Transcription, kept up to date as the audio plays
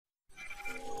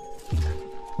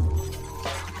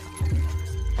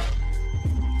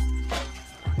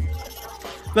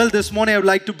Well, this morning I would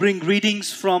like to bring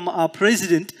greetings from our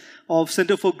president of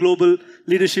Center for Global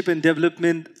Leadership and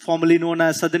Development, formerly known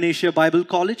as Southern Asia Bible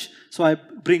College. So I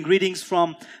bring greetings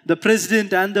from the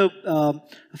president and the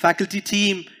faculty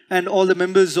team and all the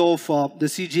members of the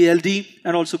CGLD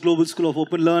and also Global School of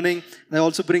Open Learning. And I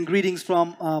also bring greetings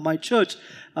from my church,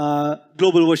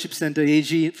 Global Worship Center,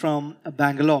 AG, from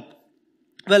Bangalore.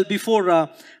 Well, before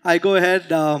I go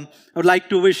ahead, I would like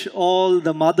to wish all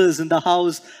the mothers in the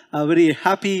house a very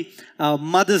happy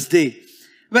Mother's Day.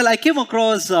 Well, I came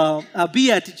across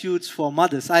Beatitudes for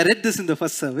mothers. I read this in the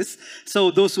first service. So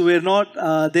those who were not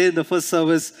there in the first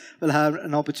service will have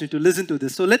an opportunity to listen to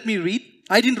this. So let me read.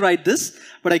 I didn't write this,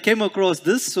 but I came across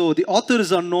this. So the author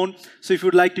is unknown. So if you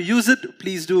would like to use it,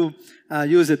 please do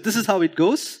use it. This is how it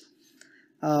goes.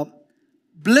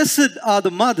 Blessed are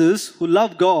the mothers who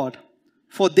love God,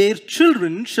 for their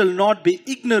children shall not be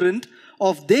ignorant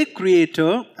of their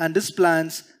Creator and His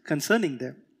plans concerning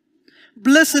them.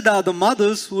 Blessed are the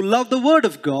mothers who love the Word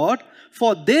of God,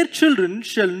 for their children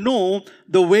shall know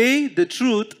the way, the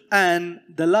truth, and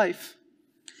the life.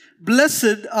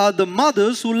 Blessed are the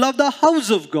mothers who love the house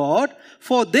of God,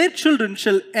 for their children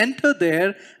shall enter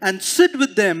there and sit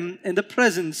with them in the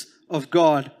presence of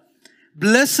God.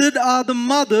 Blessed are the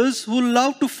mothers who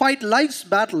love to fight life's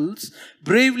battles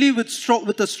bravely with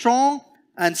a strong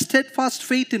and steadfast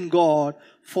faith in God,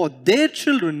 for their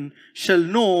children shall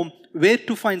know where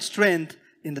to find strength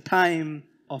in the time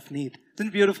of need. Isn't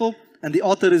it beautiful? And the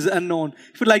author is unknown.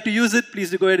 If you'd like to use it,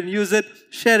 please do go ahead and use it.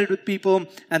 Share it with people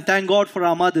and thank God for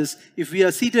our mothers. If we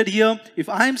are seated here, if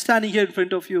I'm standing here in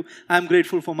front of you, I'm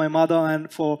grateful for my mother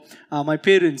and for my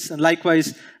parents. And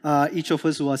likewise, each of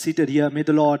us who are seated here, may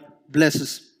the Lord bless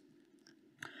us.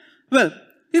 Well,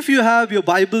 if you have your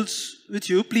Bibles with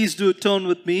you, please do turn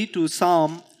with me to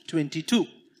Psalm 22.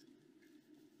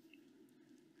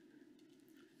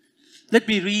 Let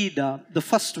me read the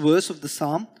first verse of the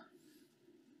Psalm.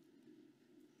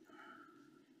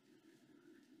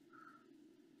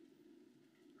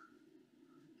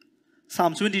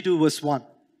 Psalm 22 verse 1.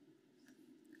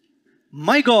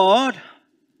 My God,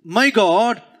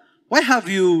 why have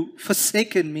you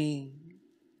forsaken me?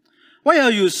 Why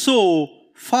are you so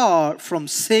far from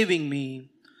saving me,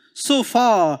 so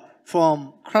far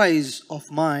from cries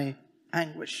of my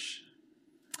anguish?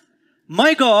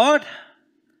 My God,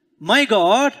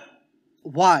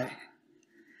 why?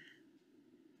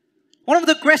 One of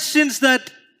the questions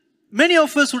that many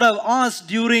of us would have asked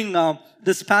during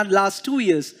this last 2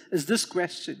 years is this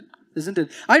question, isn't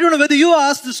it? I don't know whether you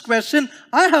asked this question.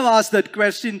 I have asked that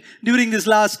question during this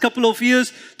last couple of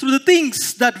years. Through the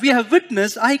things that we have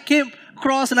witnessed, I came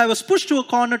across and I was pushed to a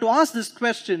corner to ask this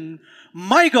question,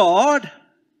 my God,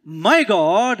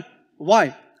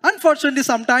 why? Unfortunately,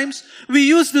 sometimes we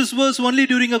use this verse only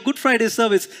during a Good Friday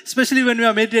service, especially when we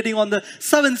are meditating on the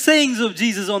 7 sayings of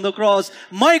Jesus on the cross.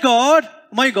 My God,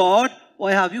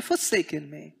 why have you forsaken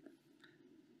me?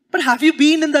 But have you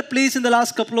been in that place in the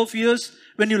last couple of years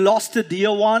when you lost a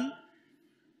dear one?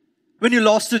 When you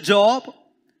lost a job?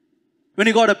 When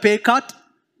you got a pay cut?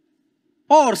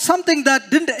 Or something that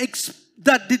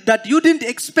you didn't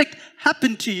expect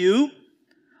happened to you?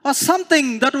 Or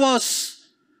something that was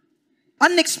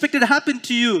unexpected happened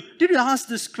to you? Did you ask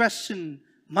this question,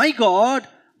 my God,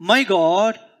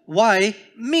 why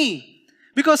me?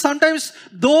 Because sometimes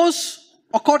those,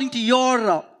 according to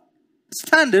your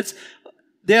standards,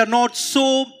 they are not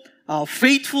so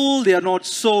faithful, they are not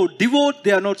so devout,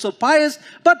 they are not so pious,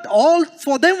 but all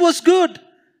for them was good.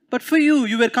 But for you,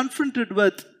 you were confronted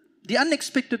with the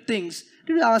unexpected things.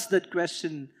 Did you ask that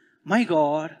question, my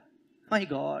God,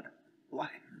 why?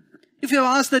 If you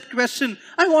have asked that question,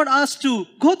 I want us to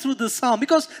go through the psalm,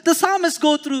 because the psalmist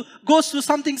goes through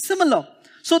something similar,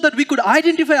 so that we could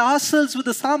identify ourselves with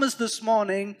the psalmist this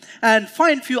morning and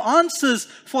find few answers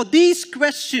for these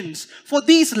questions, for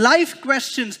these life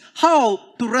questions, how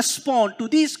to respond to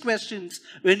these questions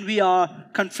when we are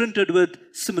confronted with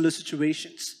similar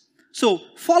situations. So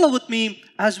follow with me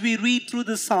as we read through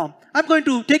this psalm. I'm going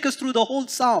to take us through the whole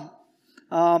psalm,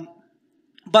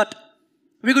 but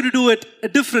we're going to do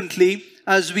it differently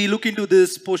as we look into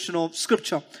this portion of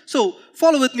scripture. So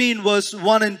follow with me in verse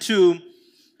 1 and 2.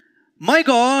 My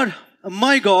God,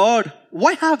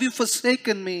 why have you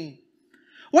forsaken me?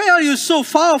 Why are you so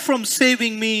far from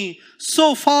saving me,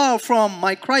 so far from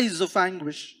my cries of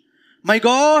anguish? My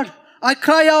God, I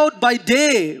cry out by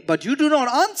day, but you do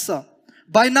not answer.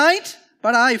 By night,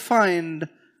 but I find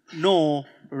no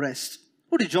rest.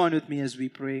 Would you join with me as we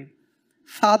pray?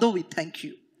 Father, we thank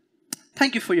you.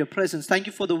 Thank you for your presence. Thank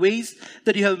you for the ways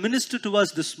that you have ministered to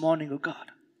us this morning, oh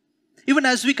God. Even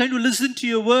as we kind of listen to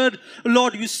your word,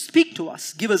 Lord, you speak to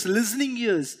us. Give us listening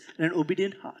ears and an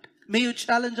obedient heart. May you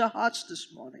challenge our hearts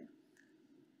this morning.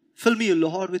 Fill me,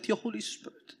 Lord, with your Holy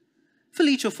Spirit. Fill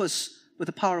each of us with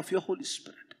the power of your Holy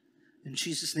Spirit. In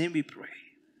Jesus' name we pray.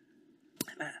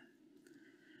 Amen.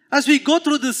 As we go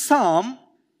through this psalm,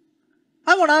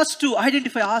 I want us to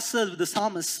identify ourselves with the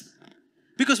psalmist.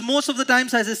 Because most of the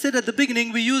times, as I said at the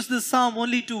beginning, we use this psalm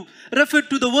only to refer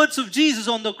to the words of Jesus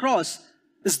on the cross.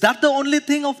 Is that the only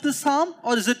thing of this psalm,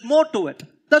 or is it more to it?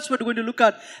 That's what we're going to look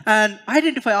at and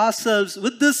identify ourselves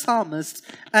with this psalmist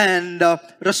and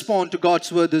respond to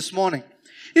God's word this morning.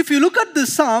 If you look at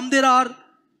this psalm, there are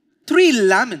 3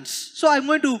 laments. So I'm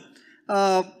going to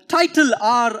title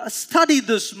our study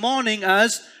this morning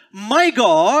as My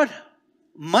God,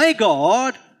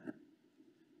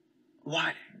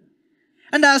 why?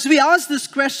 And as we ask this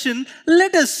question,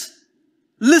 let us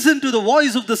listen to the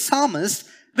voice of the psalmist,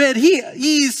 where he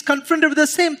is confronted with the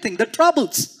same thing, the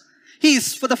troubles.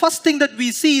 For the first thing that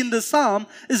we see in the psalm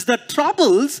is the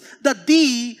troubles that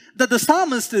the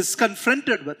psalmist is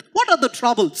confronted with. What are the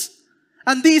troubles?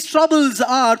 And these troubles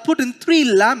are put in 3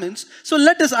 laments. So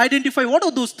let us identify what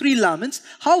are those 3 laments,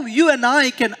 how you and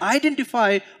I can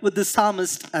identify with the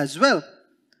psalmist as well.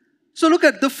 So look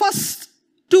at the first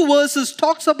 2 verses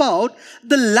talks about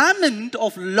the lament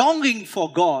of longing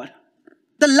for God.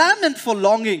 The lament for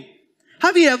longing.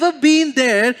 Have you ever been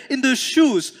there in the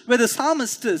shoes where the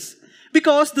psalmist is?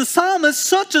 Because the psalmist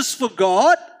searches for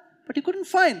God, but he couldn't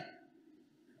find.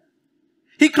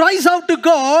 He cries out to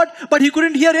God, but he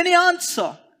couldn't hear any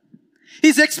answer.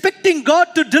 He's expecting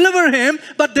God to deliver him,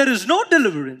 but there is no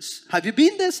deliverance. Have you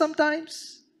been there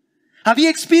sometimes? Have you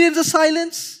experienced the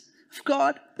silence of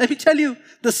God? Let me tell you,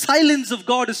 the silence of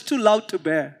God is too loud to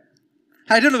bear.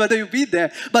 I don't know whether you've been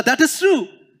there, but that is true.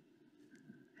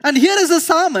 And here is the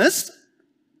psalmist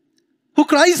who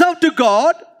cries out to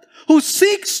God, who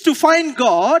seeks to find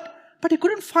God, but he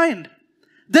couldn't find.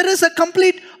 There is a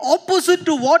complete opposite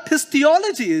to what his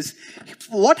theology is.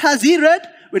 What has he read?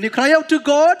 When you cry out to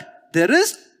God, there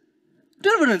is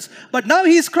deliverance. But now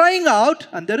he is crying out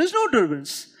and there is no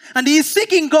deliverance. And he is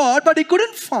seeking God, but he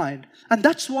couldn't find. And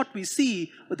that's what we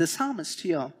see with the psalmist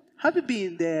here. Have you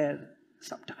been there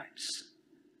sometimes?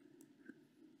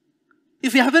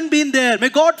 If you haven't been there, may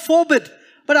God forbid.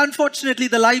 But unfortunately,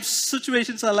 the life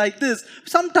situations are like this.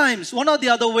 Sometimes, one or the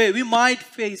other way, we might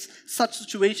face such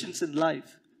situations in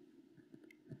life.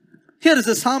 Here is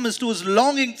a psalmist who was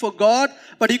longing for God,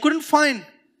 but he couldn't find.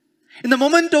 In the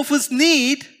moment of his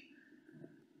need,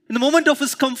 in the moment of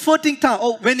his comforting time,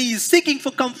 or when he is seeking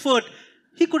for comfort,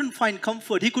 he couldn't find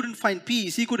comfort. He couldn't find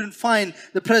peace. He couldn't find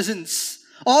the presence.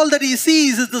 All that he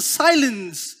sees is the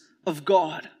silence of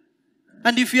God.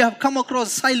 And if you have come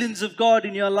across silence of God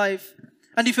in your life,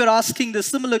 and if you're asking the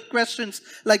similar questions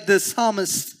like the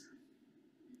psalmist,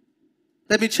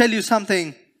 let me tell you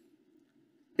something.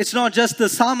 It's not just the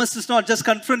psalmist is not just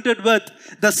confronted with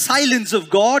the silence of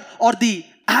God or the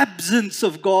absence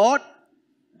of God.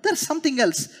 There's something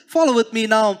else. Follow with me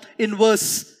now in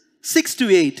verse 6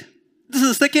 to 8. This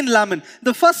is the second lament.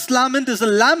 The first lament is a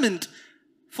lament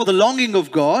for the longing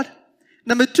of God.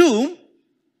 Number 2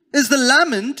 is the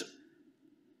lament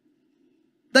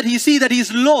that he sees that he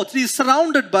is loathed, he is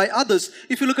surrounded by others.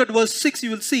 If you look at verse 6,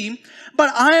 you will see,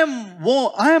 but I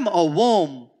am a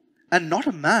worm and not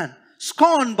a man,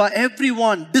 scorned by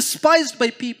everyone, despised by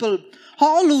people.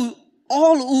 All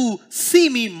who see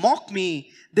me mock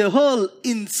me. They hurl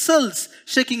insults,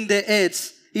 shaking their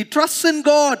heads. He trusts in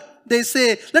God. They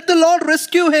say, let the Lord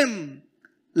rescue him.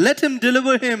 Let him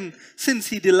deliver him, since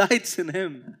he delights in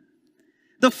him.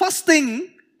 The first thing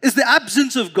is the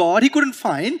absence of God. He couldn't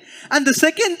find. And the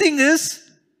second thing is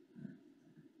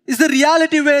the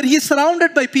reality where he is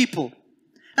surrounded by people.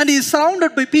 And he is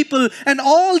surrounded by people, and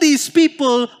all these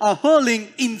people are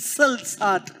hurling insults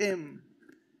at him.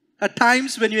 At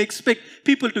times when you expect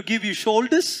people to give you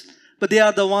shoulders, but they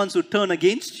are the ones who turn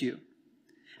against you.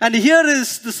 And here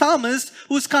is the psalmist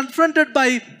who is confronted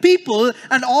by people,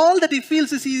 and all that he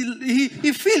feels is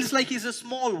he feels like he's a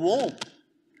small worm.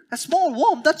 A small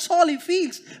worm, that's all he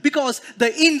feels. Because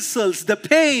the insults, the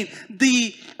pain,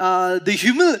 the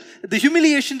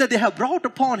humiliation that they have brought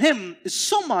upon him is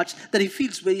so much that he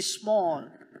feels very small.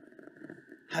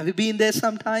 Have you been there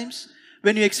sometimes?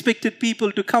 When you expected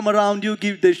people to come around you,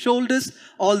 give their shoulders,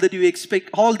 all that you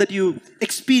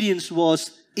experienced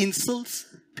was insults,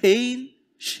 pain,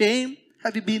 shame.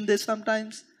 Have you been there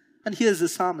sometimes? And here's the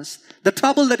psalmist. The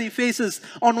trouble that he faces,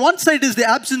 on one side is the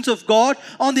absence of God.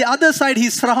 On the other side,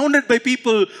 he's surrounded by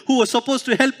people who are supposed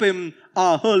to help him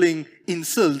are hurling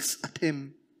insults at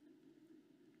him.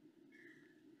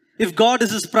 If God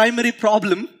is his primary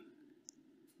problem,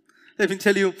 let me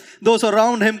tell you, those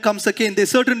around him comes again. They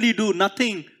certainly do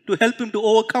nothing to help him to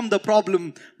overcome the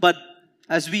problem. But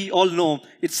as we all know,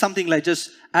 it's something like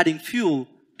just adding fuel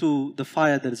to the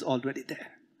fire that is already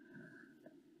there.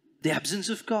 The absence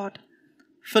of God,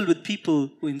 filled with people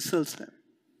who insult him.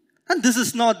 And this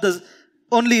is not the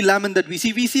only lament that we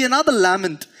see. We see another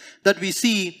lament that we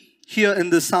see here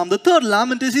in this psalm. The third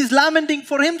lament is he's lamenting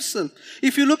for himself.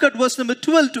 If you look at verse number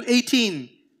 12 to 18,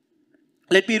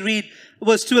 let me read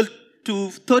verse 12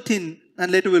 to 13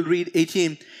 and later we'll read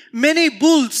 18. Many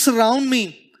bulls surround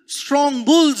me. Strong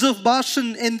bulls of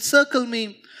Bashan encircle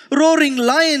me. Roaring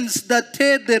lions that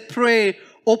tear their prey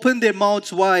open their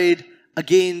mouths wide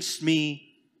against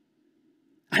me.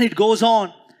 And it goes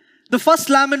on. The first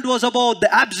lament was about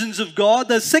the absence of God.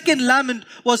 The second lament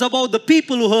was about the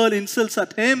people who hurl insults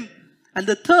at him. And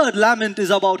the third lament is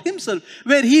about himself,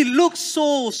 where he looks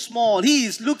so small. He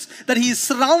looks that he is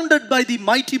surrounded by the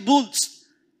mighty bulls.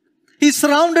 He's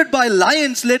surrounded by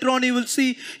lions. Later on you will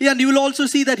see, and you will also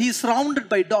see that he's surrounded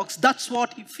by dogs. That's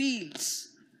what he feels.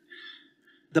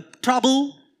 The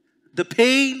trouble, the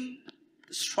pain,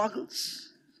 the struggles.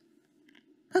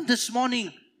 And this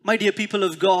morning, my dear people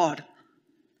of God,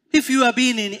 if you have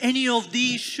been in any of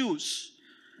these shoes,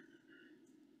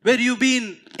 where you've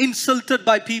been insulted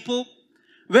by people,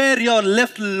 where you're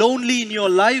left lonely in your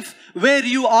life, where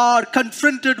you are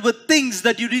confronted with things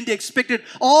that you didn't expect it,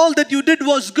 all that you did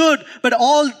was good, but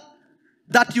all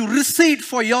that you received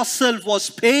for yourself was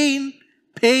pain,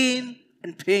 pain,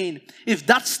 and pain. If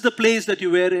that's the place that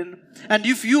you were in, and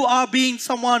if you are being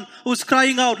someone who's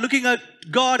crying out, looking at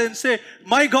God and say,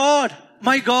 my God,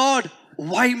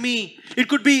 why me? It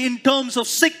could be in terms of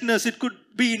sickness, it could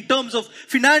be in terms of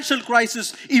financial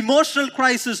crisis, emotional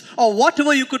crisis, or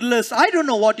whatever you could list. I don't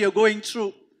know what you're going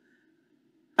through.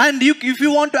 And if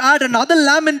you want to add another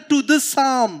lament to this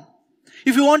psalm,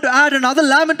 if you want to add another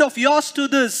lament of yours to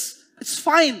this, it's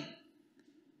fine.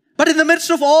 But in the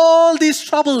midst of all these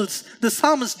troubles, the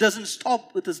psalmist doesn't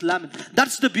stop with his lament.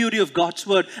 That's the beauty of God's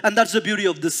word, and that's the beauty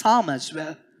of the psalm as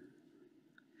well.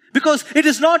 Because it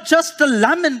is not just a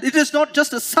lament, it is not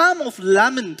just a psalm of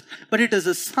lament, but it is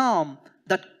a psalm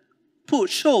that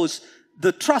shows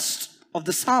the trust of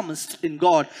the psalmist in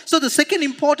God. So the second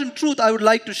important truth I would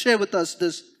like to share with us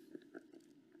this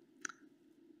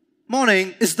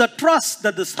morning is the trust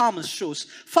that the psalmist shows.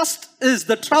 First is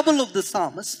the trouble of the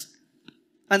psalmist.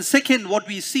 And second, what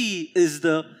we see is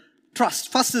the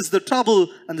trust. First is the trouble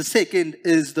and the second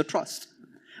is the trust.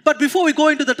 But before we go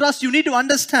into the trust, you need to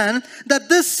understand that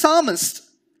this psalmist,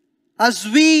 as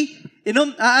we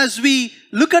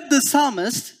look at the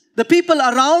psalmist, the people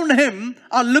around him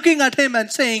are looking at him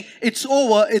and saying, it's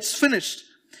over, it's finished.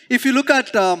 If you look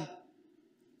at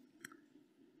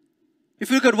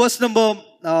verse number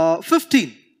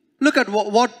 15, look at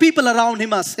what people around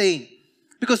him are saying.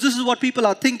 Because this is what people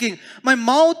are thinking. My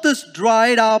mouth is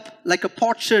dried up like a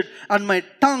potsherd and my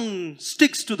tongue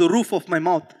sticks to the roof of my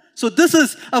mouth. So this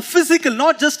is a physical,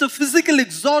 not just a physical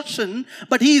exhaustion,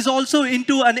 but he is also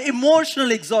into an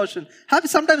emotional exhaustion. Have it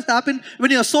sometimes happened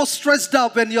when you're so stressed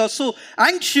up, when you're so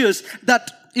anxious that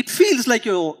it feels like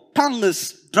your tongue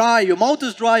is dry, your mouth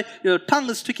is dry, your tongue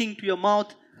is sticking to your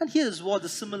mouth. And here's what the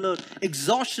similar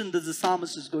exhaustion that the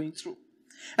psalmist is going through.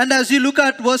 And as you look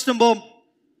at verse number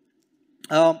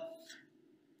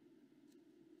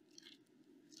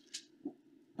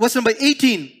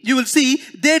 18, you will see,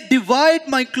 they divide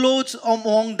my clothes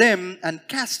among them and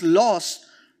cast lots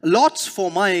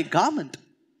for my garment.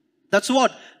 That's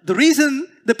what. The reason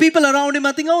the people around him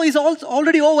are thinking, oh, he's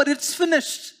already over, it's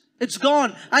finished, it's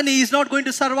gone, and he's not going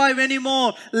to survive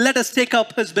anymore. Let us take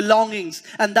up his belongings.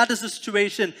 And that is the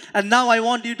situation. And now I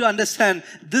want you to understand,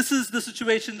 this is the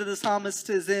situation that the psalmist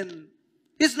is in.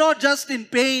 He's not just in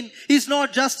pain. He's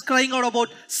not just crying out about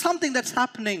something that's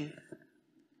happening.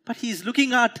 But he's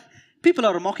looking at, people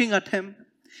are mocking at him.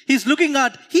 He's looking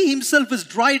at, he himself is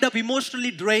dried up, emotionally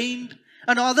drained.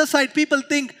 And on the other side, people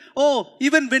think, oh,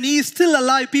 even when he is still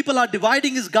alive, people are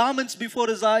dividing his garments before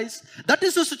his eyes. That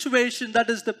is the situation, that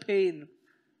is the pain.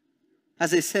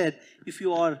 As I said, if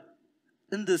you are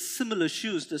in the similar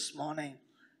shoes this morning,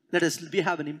 we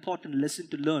have an important lesson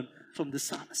to learn from the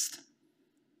psalmist.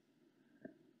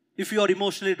 If you are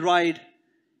emotionally dried,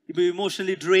 if you're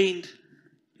emotionally drained,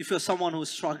 if you're someone who's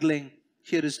struggling,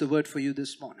 here is the word for you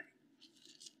this morning.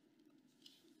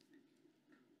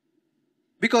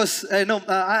 Because I know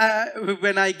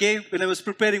when I gave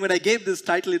this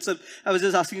title itself, I was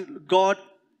just asking God,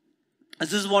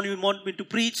 is this what you want me to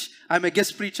preach? I'm a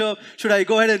guest preacher. Should I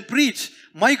go ahead and preach?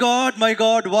 My God,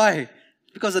 why?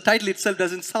 Because the title itself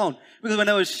doesn't sound. Because when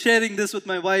I was sharing this with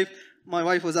my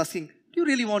wife was asking, do you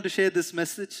really want to share this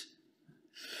message?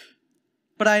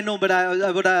 But I know,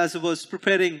 as I was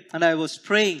preparing and I was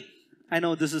praying, I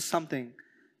know this is something.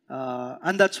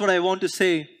 And that's what I want to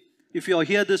say. If you're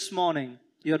here this morning,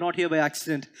 you're not here by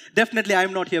accident. Definitely,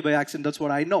 I'm not here by accident. That's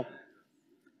what I know.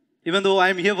 Even though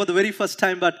I'm here for the very first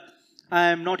time, but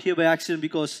I'm not here by accident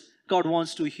because God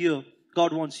wants to hear.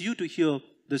 God wants you to hear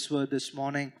this word this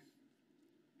morning.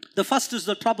 The first is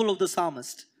the trouble of the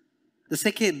psalmist. The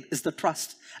second is the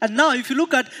trust. And now if you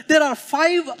look at, there are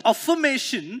 5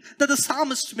 affirmations that the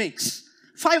psalmist makes.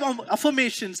 5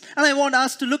 affirmations. And I want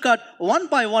us to look at one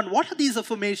by one, what are these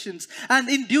affirmations?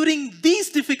 And during these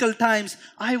difficult times,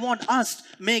 I want us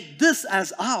to make this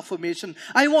as our affirmation.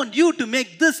 I want you to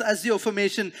make this as your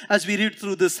affirmation as we read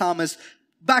through this psalmist.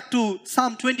 Back to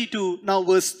Psalm 22, now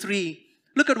verse 3.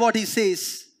 Look at what he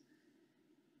says.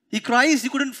 He cries, he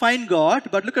couldn't find God,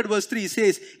 but look at verse 3. He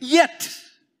says,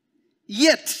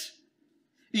 Yet,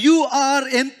 you are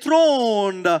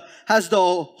enthroned as the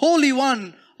Holy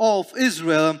One of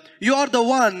Israel. You are the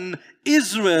one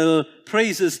Israel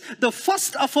praises. The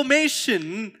first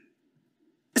affirmation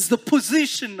is the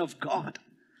position of God.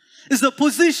 Is the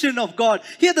position of God.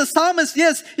 Here the psalmist,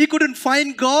 yes, he couldn't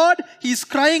find God. He's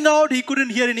crying out. He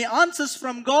couldn't hear any answers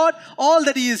from God. All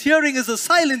that he is hearing is the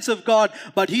silence of God.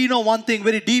 But he knows one thing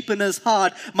very deep in his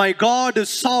heart. My God is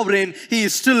sovereign. He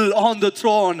is still on the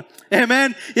throne.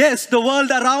 Amen. Yes, the world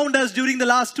around us during the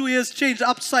last 2 years changed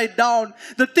upside down.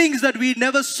 The things that we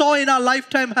never saw in our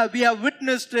lifetime, we have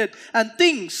witnessed it. And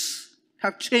things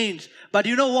have changed. But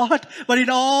you know what? But in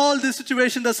all this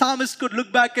situation, the psalmist could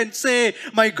look back and say,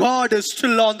 my God is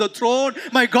still on the throne.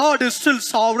 My God is still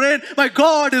sovereign. My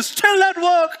God is still at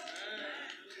work.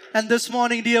 And this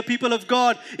morning, dear people of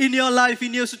God, in your life,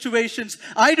 in your situations,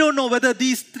 I don't know whether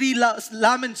these 3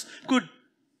 laments could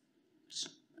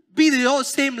be your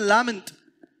same lament,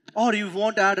 or you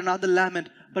want to add another lament.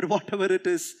 But whatever it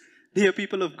is, dear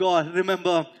people of God,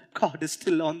 remember, God is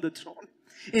still on the throne.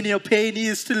 In your pain, He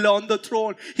is still on the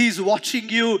throne. He is watching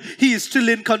you. He is still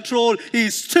in control. He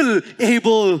is still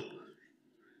able.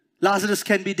 Lazarus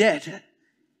can be dead.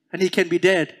 And he can be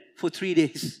dead for 3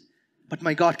 days. But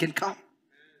my God can come.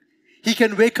 He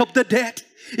can wake up the dead.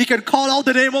 He can call out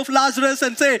the name of Lazarus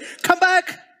and say, come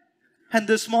back. And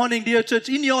this morning, dear church,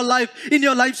 in your life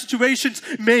situations,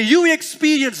 may you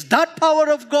experience that power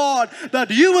of God, that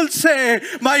you will say,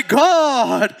 my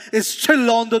God is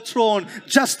still on the throne,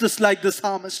 just as like the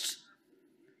psalmist.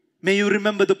 May you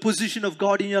remember the position of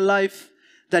God in your life,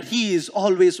 that He is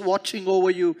always watching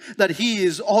over you, that He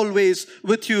is always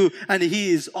with you, and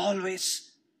He is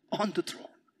always on the throne.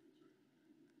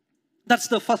 That's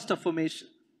the first affirmation.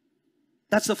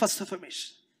 That's the first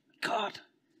affirmation. God,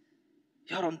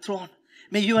 You're on throne.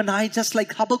 May you and I, just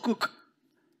like Habakkuk.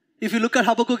 If you look at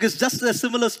Habakkuk, it's just a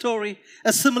similar story,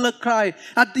 a similar cry.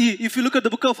 If you look at the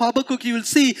book of Habakkuk, you will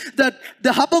see that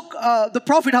the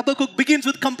prophet Habakkuk begins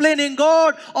with complaining.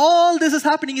 God, all this is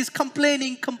happening is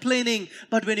complaining.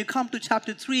 But when you come to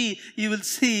chapter 3, you will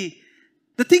see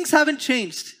the things haven't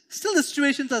changed. Still the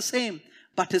situations are same.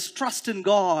 But his trust in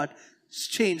God has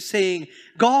changed, saying,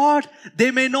 God,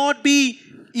 there may not be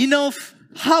enough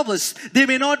harvest. There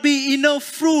may not be enough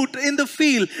fruit in the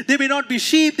field. There may not be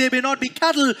sheep. There may not be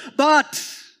cattle. But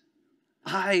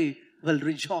I will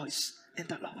rejoice in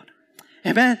the Lord.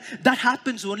 Amen. That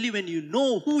happens only when you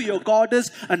know who your God is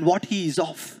and what He is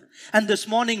of. And this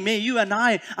morning, may you and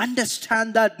I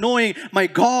understand that, knowing my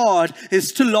God is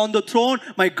still on the throne.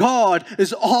 My God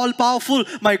is all powerful.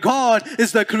 My God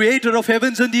is the creator of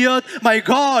heavens and the earth. My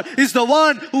God is the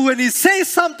one who, when He says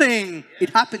something, it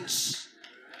happens.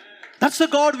 That's the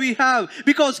God we have.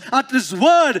 Because at His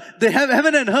word, the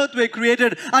heaven and earth were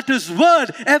created. At His word,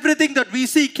 everything that we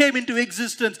see came into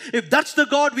existence. If that's the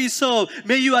God we serve,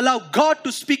 may you allow God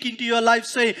to speak into your life.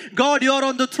 Say, God, You're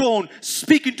on the throne.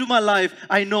 Speak into my life.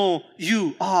 I know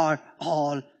You are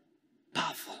all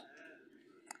powerful.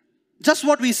 Just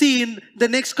what we see in the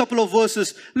next couple of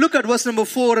verses. Look at verse number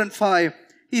 4 and 5.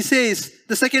 He says,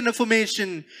 the second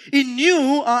affirmation, in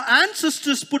You our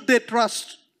ancestors put their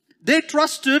trust. They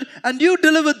trusted and You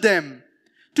delivered them.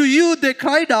 To You they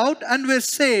cried out and were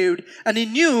saved. And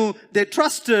in You they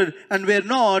trusted and were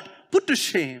not put to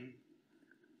shame.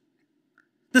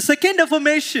 The second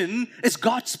affirmation is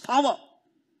God's power.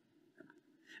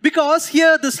 Because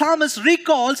here the psalmist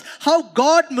recalls how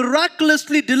God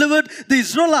miraculously delivered the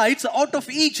Israelites out of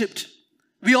Egypt.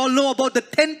 We all know about the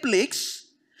 10 plagues.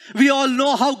 We all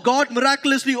know how God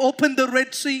miraculously opened the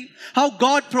Red Sea. How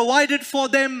God provided for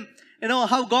them.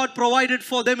 How God provided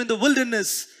for them in the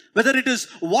wilderness. Whether it is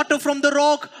water from the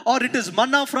rock, or it is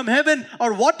manna from heaven,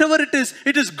 or whatever it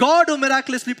is God who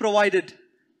miraculously provided.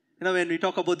 When we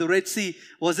talk about the Red Sea,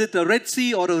 was it a Red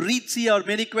Sea or a Reed Sea, or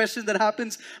many questions that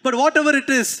happens. But whatever it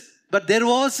is, but there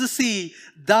was a sea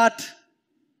that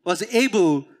was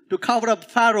able to cover up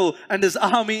Pharaoh and his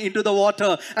army into the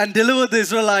water and deliver the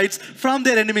Israelites from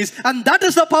their enemies. And that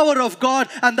is the power of God.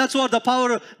 And that's what the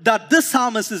power that this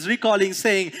psalmist is recalling,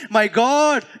 saying, my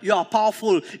God, you are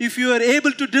powerful. If you are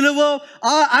able to deliver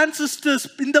our ancestors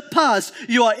in the past,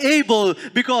 you are able,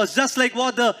 because just like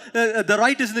what the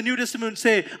writers in the New Testament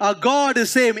say, our God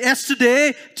is same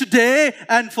yesterday, today,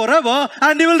 and forever,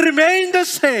 and he will remain the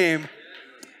same.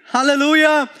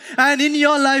 Hallelujah. And in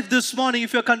your life this morning,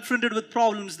 if you're confronted with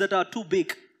problems that are too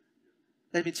big,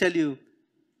 let me tell you,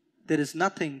 there is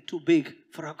nothing too big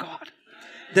for our God.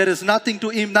 There is nothing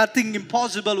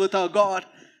impossible with our God.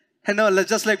 And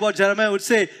just like what Jeremiah would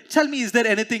say, tell me, is there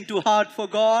anything too hard for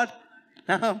God?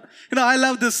 I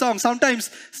love this song.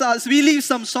 Sometimes we leave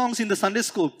some songs in the Sunday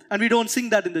school and we don't sing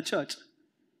that in the church.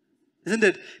 Isn't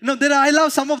it? I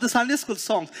love some of the Sunday school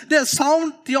songs. They are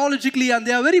sound theologically and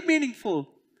they are very meaningful.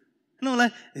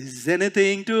 Like, is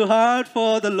anything too hard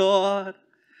for the Lord?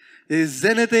 Is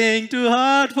anything too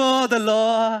hard for the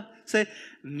Lord? Say,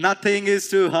 nothing is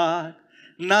too hard.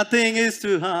 Nothing is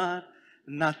too hard.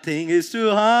 Nothing is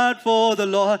too hard for the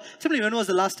Lord. Tell me, when was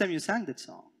the last time you sang that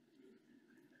song?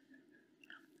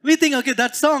 We think, okay,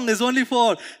 that song is only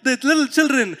for the little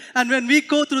children. And when we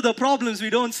go through the problems,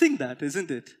 we don't sing that, isn't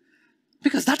it?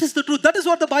 Because that is the truth. That is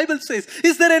what the Bible says.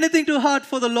 Is there anything too hard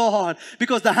for the Lord?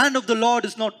 Because the hand of the Lord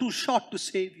is not too short to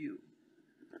save you.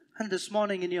 And this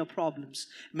morning in your problems,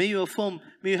 may you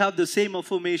have the same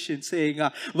affirmation saying,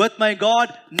 with my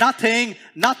God, nothing,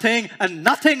 and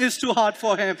nothing is too hard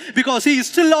for him. Because he is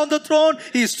still on the throne.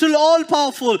 He is still all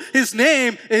powerful. His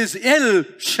name is El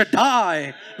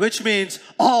Shaddai, which means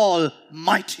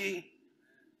Almighty.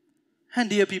 And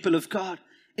dear people of God,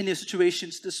 in your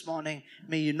situations this morning,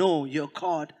 may you know your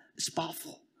God is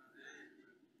powerful.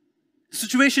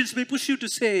 Situations may push you to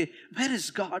say, where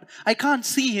is God? I can't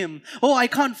see him. Oh, I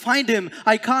can't find him.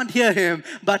 I can't hear him.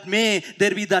 But may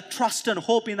there be that trust and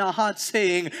hope in our hearts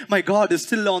saying, my God is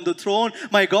still on the throne.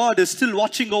 My God is still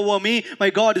watching over me. My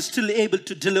God is still able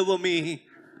to deliver me.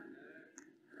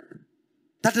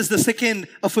 That is the second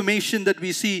affirmation that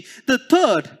we see. The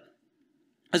third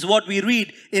is what we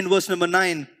read in verse number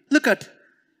 9. Look at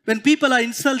when people are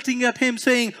insulting at him,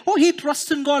 saying, oh, he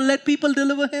trusts in God, let people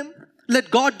deliver him.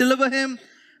 Let God deliver him.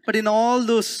 But in all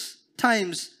those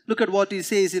times, look at what he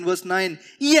says in verse 9.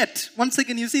 Yet, once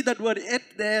again, you see that word yet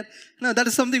there. Now, that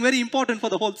is something very important for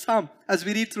the whole psalm as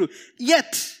we read through.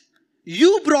 Yet,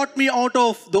 you brought me out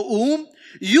of the womb.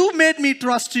 You made me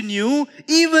trust in you,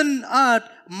 even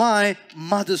at my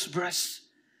mother's breast.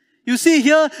 You see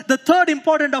here, the third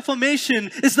important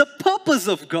affirmation is the purpose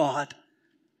of God.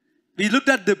 We looked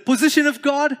at the position of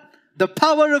God, the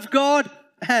power of God,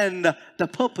 and the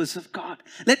purpose of God.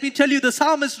 Let me tell you, the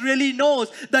psalmist really knows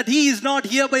that he is not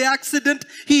here by accident.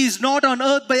 He is not on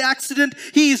earth by accident.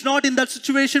 He is not in that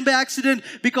situation by accident,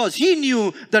 because he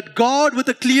knew that God with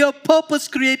a clear purpose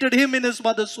created him in his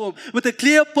mother's womb. With a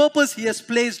clear purpose he has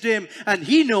placed him, and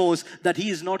he knows that he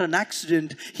is not an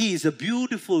accident. He is a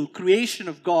beautiful creation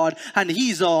of God, and he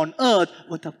is on earth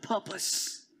with a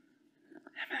purpose.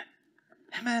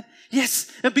 Amen. Yes,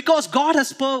 because God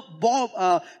has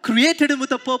created him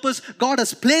with a purpose. God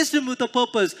has placed him with a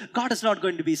purpose. God is not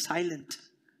going to be silent.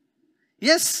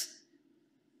 Yes,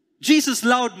 Jesus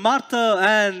loved Martha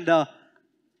and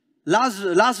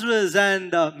Lazarus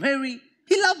and Mary.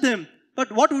 He loved them. But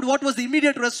what was the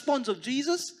immediate response of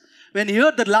Jesus? When he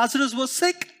heard that Lazarus was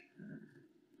sick,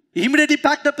 he immediately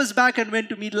packed up his bag and went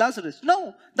to meet Lazarus.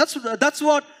 No, that's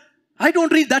what, I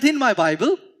don't read that in my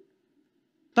Bible.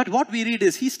 But what we read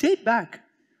is he stayed back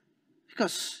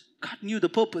because God knew the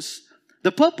purpose.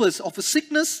 The purpose of a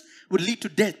sickness would lead to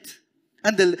death.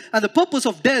 And the purpose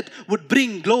of death would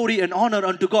bring glory and honor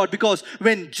unto God. Because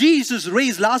when Jesus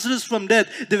raised Lazarus from death,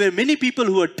 there were many people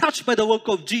who were touched by the work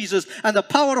of Jesus and the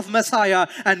power of Messiah.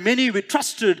 And many were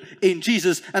trusted in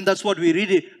Jesus. And that's what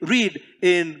we read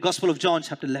in Gospel of John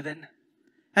chapter 11.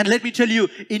 And let me tell you,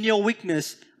 in your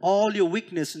weakness, all your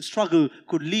weakness and struggle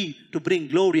could lead to bring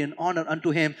glory and honor unto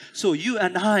him. So you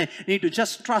and I need to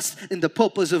just trust in the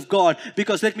purpose of God.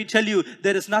 Because let me tell you,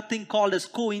 there is nothing called as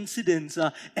coincidence.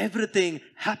 Everything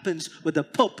happens with a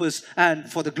purpose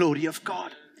and for the glory of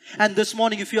God. And this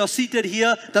morning, if you are seated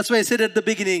here, that's why I said at the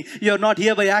beginning, you're not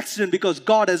here by accident, because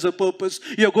God has a purpose.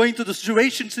 You're going through the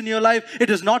situations in your life.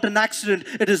 It is not an accident.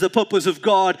 It is the purpose of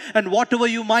God. And whatever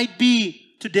you might be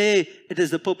today, it is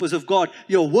the purpose of God.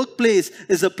 Your workplace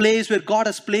is a place where God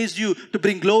has placed you to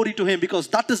bring glory to him, because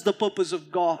that is the purpose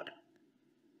of God.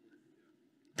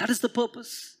 That is the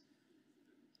purpose.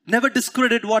 Never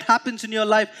discredit what happens in your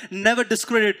life. Never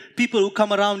discredit people who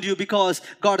come around you, because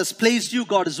God has placed you.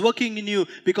 God is working in you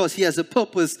because He has a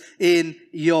purpose in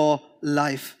your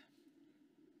life.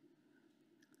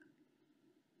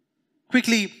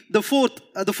 Quickly, the fourth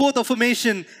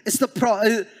affirmation is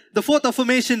the fourth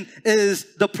affirmation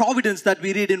is the providence that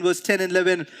we read in verse 10 and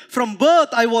 11. From birth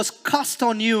I was cast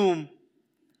on you.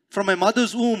 From my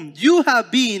mother's womb, you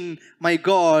have been my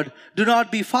God. Do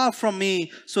not be far from me,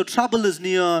 so trouble is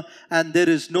near and there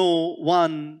is no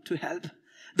one to help.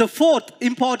 The fourth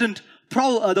important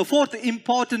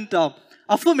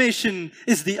affirmation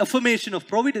is the affirmation of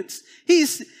providence.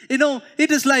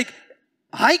 It is like,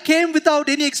 I came without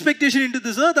any expectation into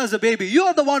this earth as a baby. You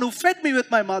are the one who fed me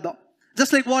with my mother.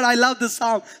 Just like what I love this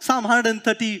Psalm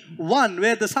 131,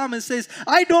 where the psalmist says,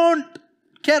 I don't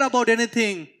care about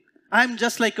anything. I'm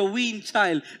just like a weaned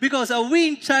child. Because a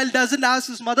weaned child doesn't ask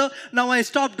his mother, now I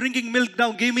stopped drinking milk,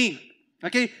 now give me,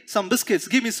 some biscuits,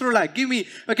 give me Cerelac, give me,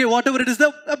 whatever it is.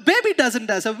 A baby doesn't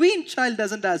ask, a weaned child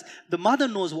doesn't ask. The mother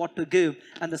knows what to give,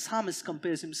 and the psalmist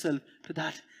compares himself to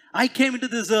that. I came into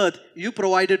this earth, you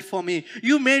provided for me.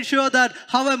 You made sure that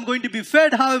how I'm going to be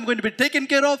fed, how I'm going to be taken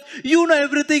care of. You know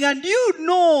everything, and you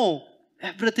know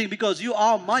everything because you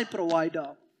are my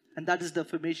provider. And that is the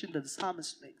affirmation that the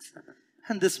psalmist makes.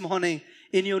 And this morning,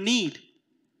 in your need,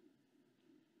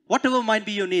 whatever might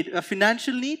be your need, a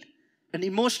financial need, an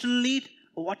emotional need,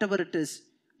 or whatever it is,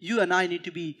 you and I need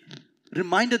to be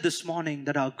reminded this morning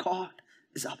that our God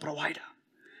is our provider.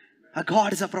 Our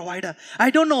God is a provider.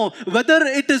 I don't know whether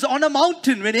it is on a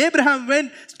mountain. When Abraham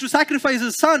went to sacrifice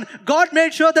his son, God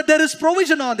made sure that there is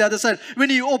provision on the other side. When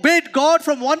he obeyed God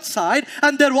from one side,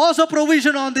 and there was a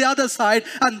provision on the other side,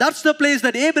 and that's the place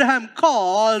that Abraham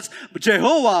calls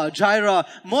Jehovah Jireh.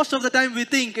 Most of the time we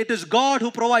think it is God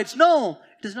who provides. No,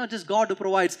 it is not just God who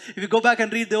provides. If you go back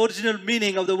and read the original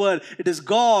meaning of the word, it is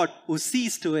God who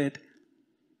sees to it.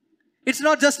 It's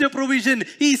not just your provision.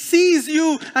 He sees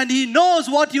you and He knows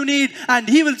what you need and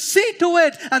He will see to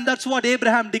it. And that's what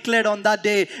Abraham declared on that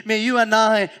day. May you and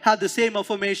I have the same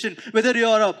affirmation. Whether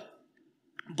you're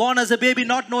born as a baby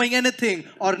not knowing anything,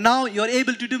 or now you're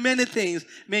able to do many things,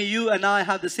 may you and I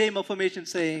have the same affirmation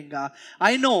saying,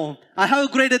 I know I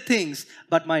have greater things,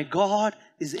 but my God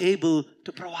is able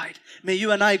to provide. May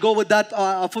you and I go with that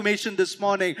affirmation this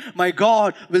morning. My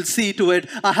God will see to it.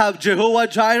 I have Jehovah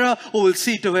Jireh who will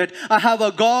see to it. I have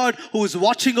a God who is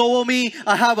watching over me.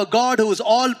 I have a God who is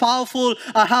all powerful.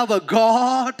 I have a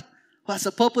God who has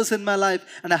a purpose in my life,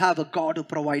 and I have a God who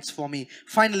provides for me.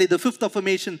 Finally, the fifth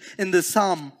affirmation in this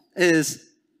psalm is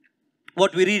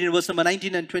what we read in verse number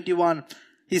 19 and 21.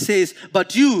 He says,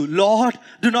 but you, Lord,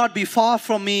 do not be far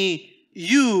from me.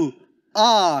 You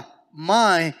are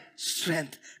my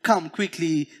strength. Come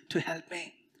quickly to help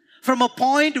me. From a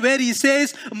point where he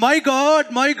says, my God,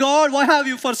 why have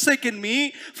you forsaken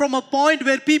me? From a point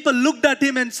where people looked at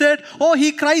him and said, oh,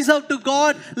 he cries out to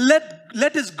God,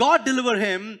 let his God deliver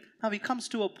him. Now he comes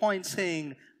to a point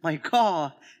saying, my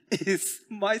God is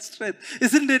my strength.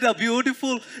 Isn't it a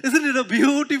beautiful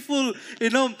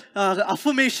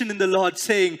affirmation in the Lord,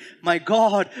 saying, my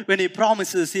God, when He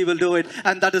promises, He will do it.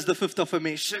 And that is the fifth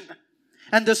affirmation.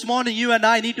 And this morning, you and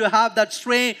I need to have that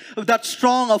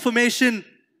strong affirmation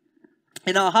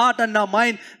in our heart and our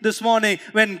mind this morning.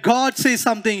 When God says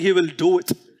something, He will do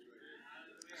it.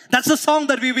 That's the song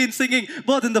that we've been singing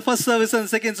both in the first service and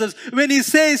second service. When He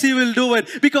says, He will do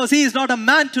it, because He is not a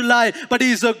man to lie, but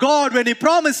He is a God. When He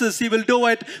promises, He will do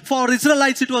it. For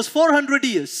Israelites, it was 400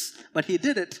 years, but He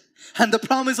did it. And the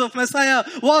promise of Messiah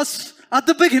was at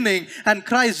the beginning, and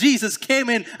Christ Jesus came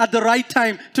in at the right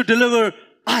time to deliver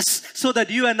us, so that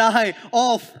you and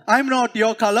I'm not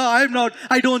your color,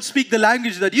 I don't speak the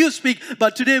language that you speak,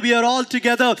 but today we are all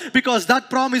together because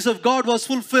that promise of God was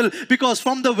fulfilled. Because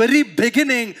from the very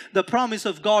beginning, the promise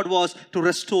of God was to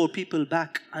restore people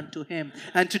back unto Him.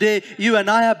 And today, you and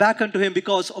I are back unto Him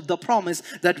because of the promise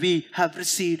that we have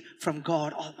received from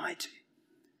God Almighty.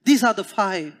 These are the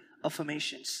 5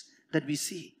 affirmations that we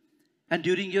see. And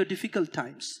during your difficult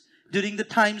times, during the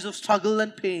times of struggle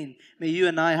and pain, may you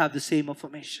and I have the same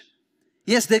affirmation.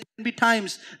 Yes, there can be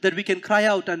times that we can cry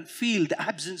out and feel the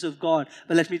absence of God.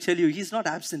 But let me tell you, He's not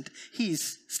absent.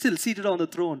 He's still seated on the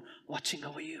throne, watching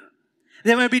over you.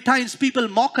 There may be times people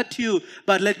mock at you,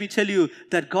 but let me tell you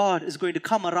that God is going to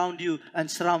come around you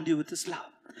and surround you with His love.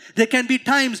 There can be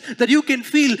times that you can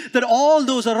feel that all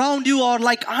those around you are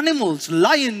like animals,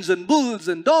 lions and bulls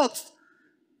and dogs.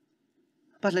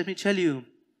 But let me tell you,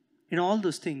 in all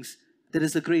those things, there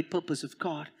is a great purpose of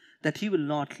God, that He will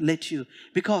not let you.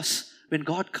 Because when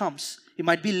God comes, He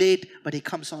might be late, but He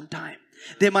comes on time.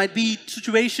 There might be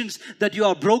situations that you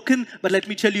are broken, but let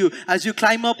me tell you, as you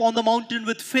climb up on the mountain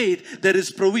with faith, there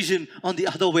is provision on the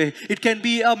other way. It can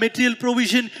be a material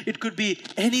provision. It could be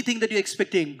anything that you're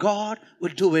expecting. God will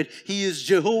do it. He is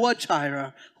Jehovah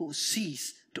Jireh who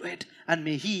sees to it. And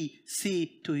may He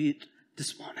see to it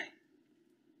this morning.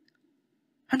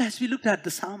 And as we looked at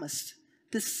the psalmist,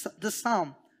 this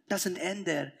psalm doesn't end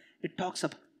there. It talks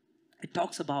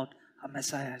about a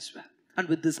Messiah as well. And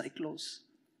with this I close.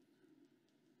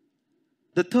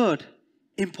 The third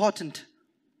important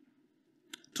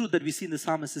truth that we see in the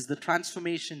psalmist is the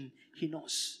transformation he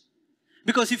knows.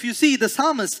 Because if you see the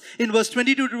psalmist in verse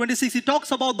 22 to 26, he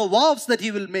talks about the vows that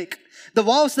he will make, the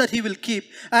vows that he will keep.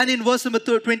 And in verse number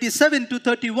 27 to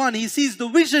 31, he sees the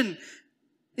vision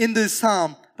in this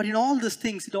psalm. But in all these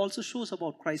things, it also shows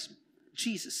about Christ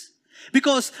Jesus.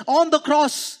 Because on the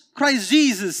cross, Christ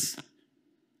Jesus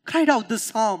cried out this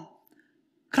psalm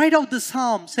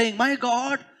saying, my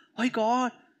God,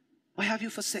 why have you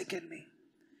forsaken me?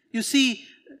 You see,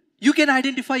 you can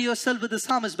identify yourself with the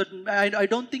psalmist, but I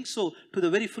don't think so to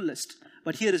the very fullest.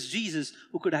 But here is Jesus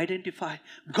who could identify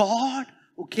God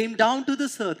who came down to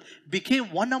this earth,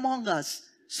 became one among us,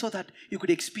 so that you could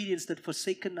experience that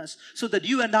forsakenness, so that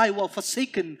you and I who are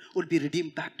forsaken will be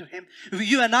redeemed back to Him.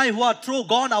 You and I who are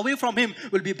gone away from Him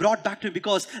will be brought back to Him,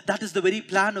 because that is the very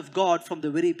plan of God from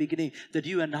the very beginning, that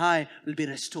you and I will be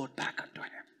restored back unto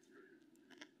Him.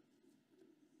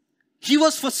 He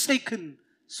was forsaken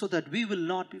so that we will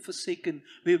not be forsaken.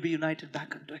 We will be united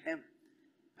back unto Him.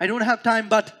 I don't have time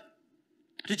but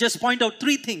to just point out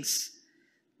three things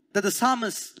that the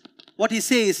psalmist, what he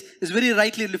says, is very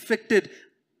rightly reflected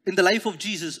in the life of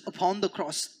Jesus upon the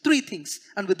cross. Three things.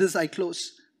 And with this I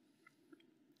close.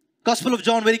 Gospel of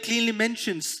John very clearly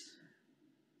mentions,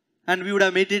 and we would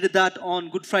have meditated that on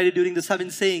Good Friday during the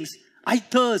 7 sayings, I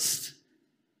thirst.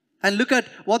 And look at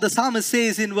what the psalmist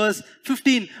says in verse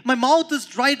 15. My mouth is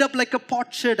dried up like a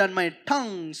potsherd, and my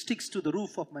tongue sticks to the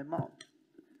roof of my mouth.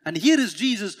 And here is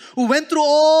Jesus who went through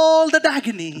all that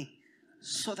agony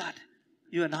so that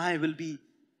you and I will be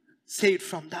saved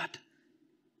from that.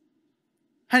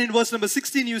 And in verse number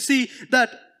 16, you see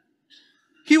that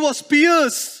He was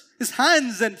pierced. His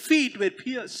hands and feet were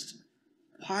pierced.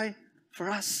 Why? For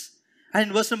us. And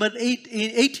in verse number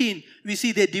 18, we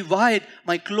see they divide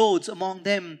my clothes among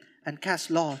them and cast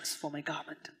lots for my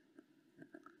garment.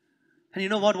 And you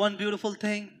know what? One beautiful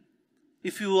thing.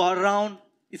 If you are around,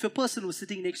 if a person was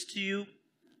sitting next to you,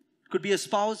 it could be a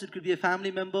spouse, it could be a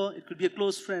family member, it could be a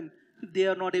close friend. If they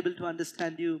are not able to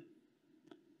understand you,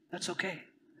 that's okay.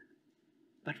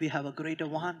 But we have a greater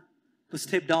one who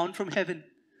stepped down from heaven,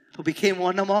 who became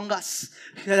one among us.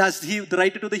 As the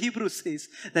writer to the Hebrews says,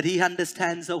 that He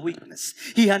understands our weakness.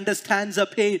 He understands our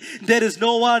pain. There is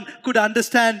no one could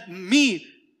understand me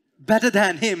better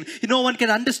than Him. No one can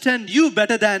understand you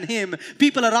better than Him.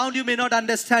 People around you may not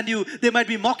understand you. They might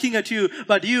be mocking at you.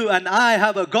 But you and I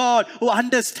have a God who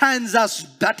understands us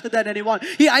better than anyone.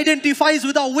 He identifies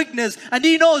with our weakness. And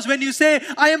He knows when you say,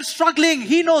 I am struggling,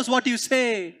 He knows what you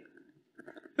say.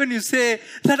 When you say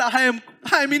that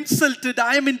I am insulted,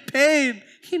 I am in pain,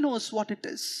 He knows what it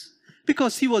is.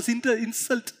 Because He was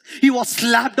insulted. He was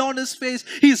slapped on His face.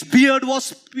 His beard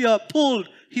was pulled.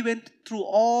 He went through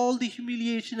all the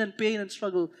humiliation and pain and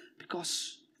struggle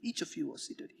because each of you was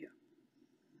seated here.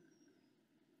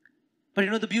 But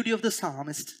you know, the beauty of the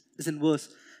psalmist is in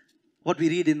what we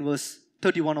read in verse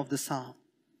 31 of the psalm.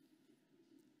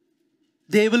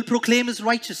 They will proclaim His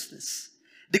righteousness,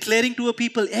 declaring to a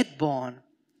people yet born,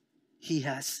 He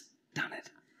has done it.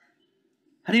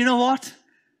 And you know what?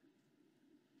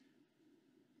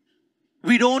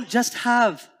 We don't just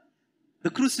have the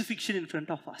crucifixion in front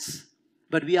of us,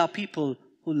 but we are people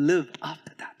who live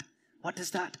after that. What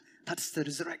is that? That is the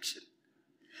resurrection.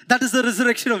 That is the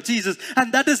resurrection of Jesus.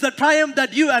 And that is the triumph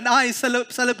that you and I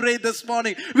celebrate this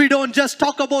morning. We don't just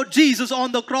talk about Jesus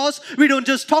on the cross. We don't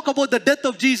just talk about the death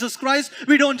of Jesus Christ.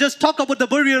 We don't just talk about the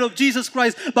burial of Jesus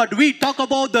Christ. But we talk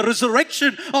about the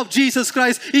resurrection of Jesus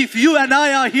Christ. If you and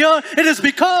I are here, it is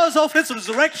because of His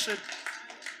resurrection.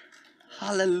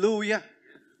 Hallelujah.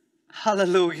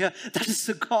 Hallelujah. That is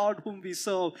the God whom we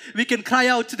serve. We can cry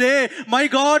out today, my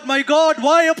God,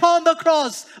 why upon the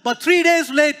cross? But 3 days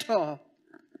later,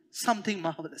 something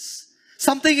marvelous,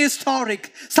 something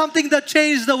historic, something that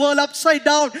changed the world upside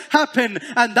down happened.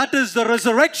 And that is the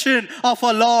resurrection of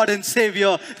our Lord and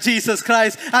Savior, Jesus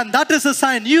Christ. And that is a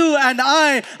sign. You and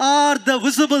I are the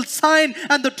visible sign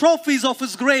and the trophies of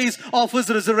His grace, of His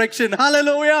resurrection.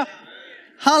 Hallelujah.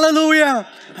 Hallelujah.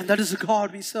 And that is the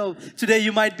God we serve. Today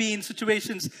you might be in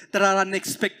situations that are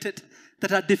unexpected,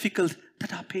 that are difficult,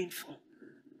 that are painful.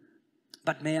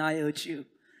 But may I urge you,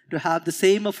 to have the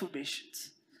same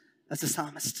affirmations as the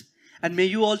psalmist. And may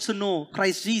you also know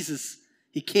Christ Jesus.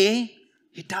 He came,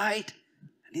 He died,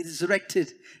 and He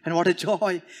resurrected. And what a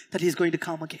joy that He's going to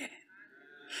come again.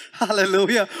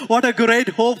 Hallelujah. What a great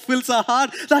hope fills our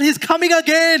heart that He's coming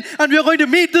again and we are going to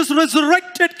meet this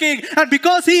resurrected King. And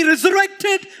because He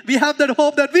resurrected, we have that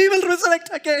hope that we will resurrect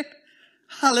again.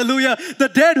 Hallelujah. The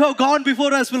dead who have gone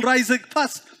before us will rise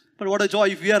first. But what a joy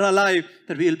if we are alive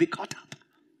that we will be caught up.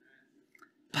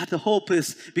 But the hope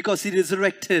is because He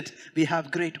resurrected, we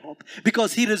have great hope.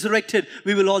 Because He resurrected,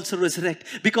 we will also resurrect.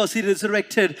 Because He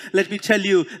resurrected, let me tell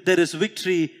you, there is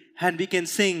victory and we can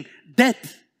sing,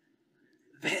 death,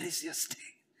 where is your sting?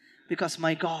 Because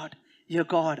my God, your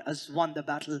God has won the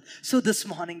battle. So this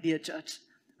morning, dear church,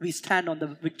 we stand on the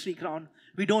victory ground.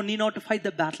 We don't need not to fight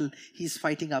the battle. He's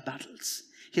fighting our battles.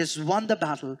 He has won the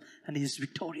battle and He is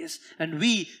victorious. And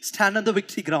we stand on the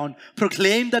victory ground,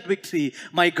 proclaim that victory.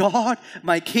 My God,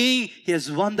 my King, He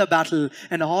has won the battle.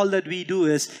 And all that we do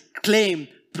is proclaim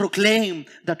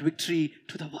that victory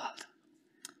to the world.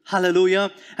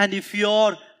 Hallelujah. And if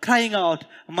you're crying out,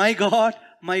 my God,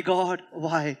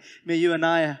 why? May you and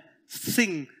I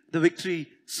sing the victory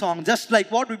song, just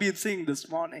like what we've been singing this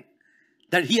morning.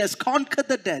 That He has conquered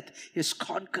the death. He has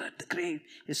conquered the grave.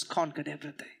 He has conquered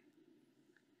everything.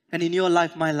 And in your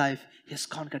life, my life, He has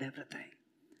conquered everything.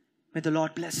 May the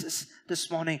Lord bless us this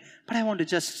morning. But I want to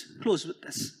just close with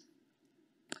this.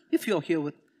 If you're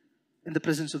here in the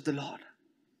presence of the Lord,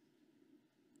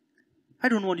 I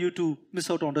don't want you to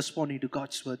miss out on responding to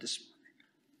God's word this morning.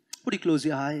 Would you close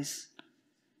your eyes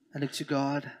and look to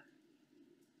God?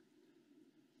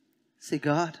 Say,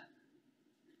 God,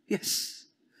 yes,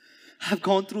 I have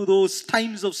gone through those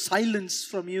times of silence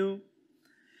from you.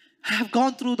 I have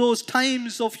gone through those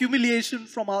times of humiliation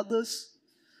from others.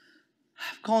 I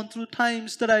have gone through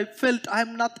times that I felt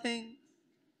I'm nothing.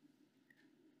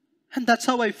 And that's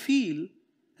how I feel.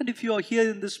 And if you are here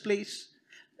in this place,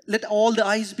 let all the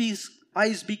eyes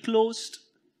be closed.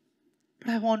 But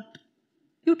I want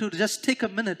you to just take a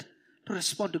minute to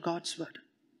respond to God's word.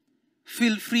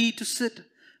 Feel free to sit.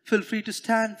 Feel free to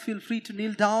stand. Feel free to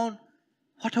kneel down.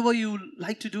 Whatever you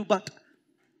like to do. But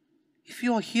if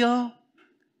you are here,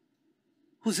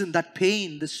 who's in that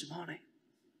pain this morning,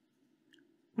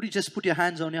 would you just put your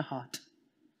hands on your heart?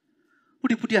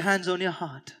 Would you put your hands on your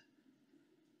heart?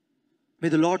 May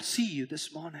the Lord see you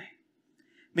this morning.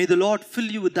 May the Lord fill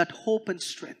you with that hope and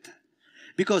strength.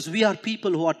 Because we are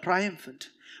people who are triumphant.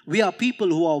 We are people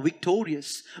who are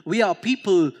victorious. We are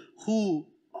people who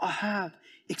have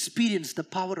experienced the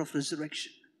power of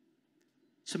resurrection.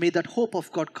 So may that hope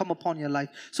of God come upon your life.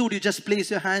 So would you just place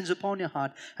your hands upon your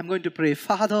heart? I'm going to pray.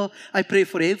 Father, I pray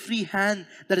for every hand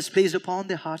that is placed upon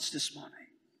their hearts this morning.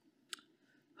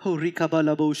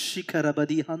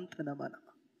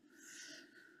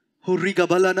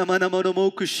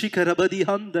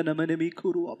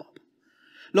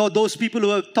 Lord, those people who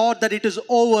have thought that it is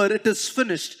over, it is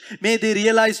finished, may they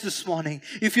realize this morning.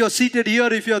 If you're seated here,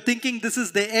 if you're thinking this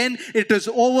is the end, it is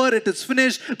over, it is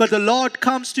finished, but the Lord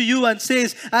comes to you and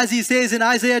says, as He says in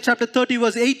Isaiah chapter 30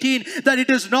 verse 18, that it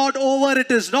is not over,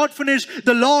 it is not finished.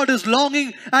 The Lord is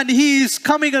longing and He is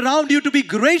coming around you to be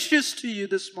gracious to you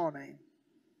this morning.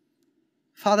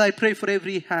 Father, I pray for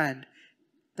every hand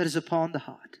that is upon the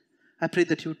heart. I pray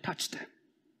that you touch them.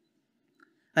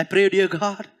 I pray, dear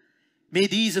God, may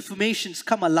these affirmations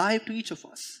come alive to each of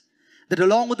us. That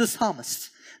along with the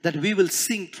psalmist, that we will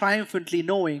sing triumphantly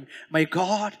knowing, my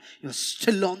God, you're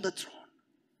still on the throne.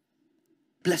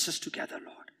 Bless us together,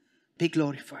 Lord. Be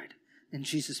glorified. In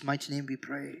Jesus' mighty name we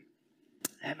pray.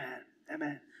 Amen.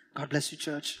 Amen. God bless you,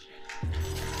 church.